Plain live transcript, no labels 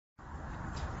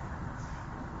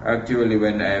Actually,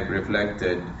 when I've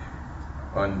reflected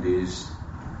on this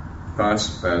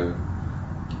gospel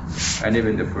and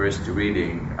even the first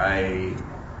reading, I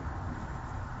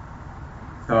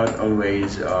thought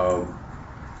always of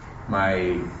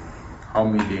my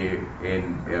homily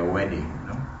in a wedding,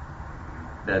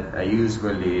 that I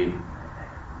usually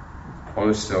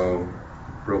also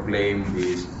proclaim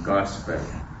this gospel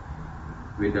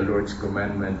with the Lord's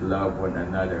commandment, love one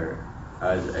another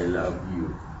as I love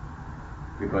you.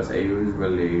 Because I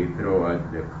usually throw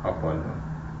at the couple,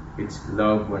 it's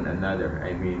love one another.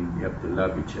 I mean, you have to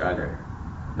love each other,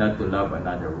 not to love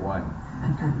another one.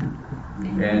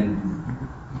 And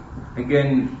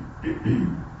again,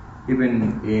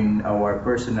 even in our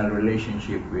personal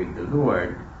relationship with the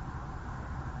Lord,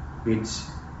 it's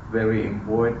very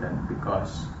important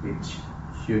because it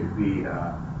should be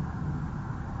a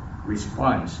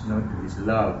response to His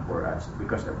love for us.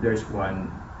 Because if there's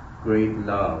one great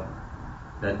love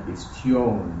that is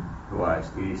shown to us,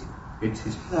 it's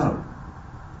His love,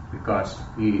 because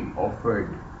He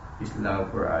offered His love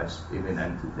for us even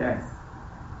unto death.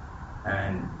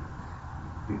 And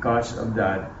because of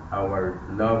that, our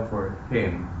love for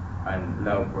Him and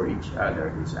love for each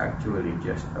other is actually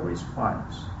just a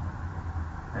response.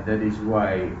 And that is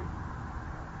why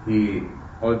He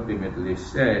ultimately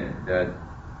said that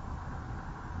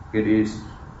it is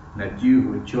not you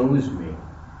who chose me,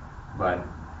 but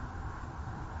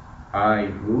I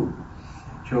who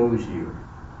chose you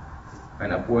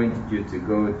and appointed you to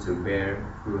go to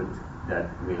bear fruit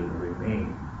that will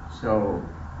remain. So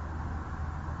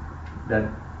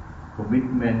that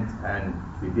commitment and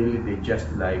fidelity, just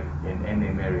like in any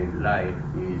married life,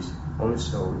 is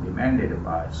also demanded of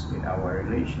us in our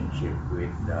relationship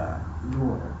with the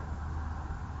Lord.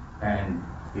 And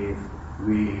if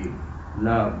we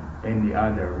love any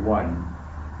other one,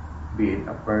 be it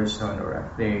a person or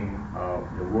a thing of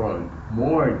the world,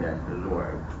 more than the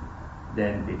Lord,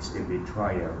 then it's a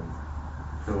betrayal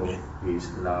to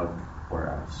His love for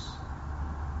us.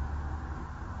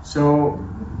 So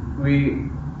we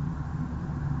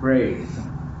pray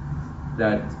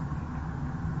that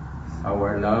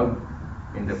our love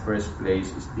in the first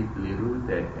place is deeply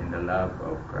rooted in the love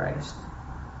of Christ.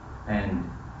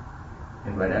 And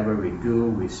in whatever we do,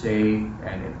 we say,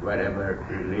 and in whatever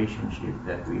relationship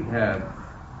that we have,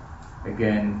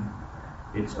 again,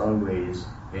 it's always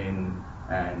in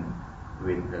and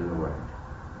with the Lord.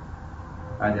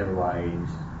 Otherwise,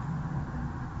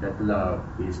 that love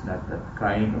is not that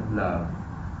kind of love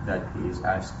that He is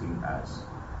asking us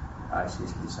as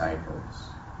His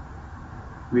disciples.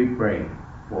 We pray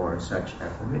for such a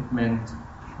commitment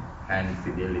and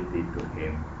fidelity to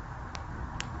Him.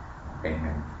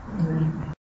 Amen. Amen.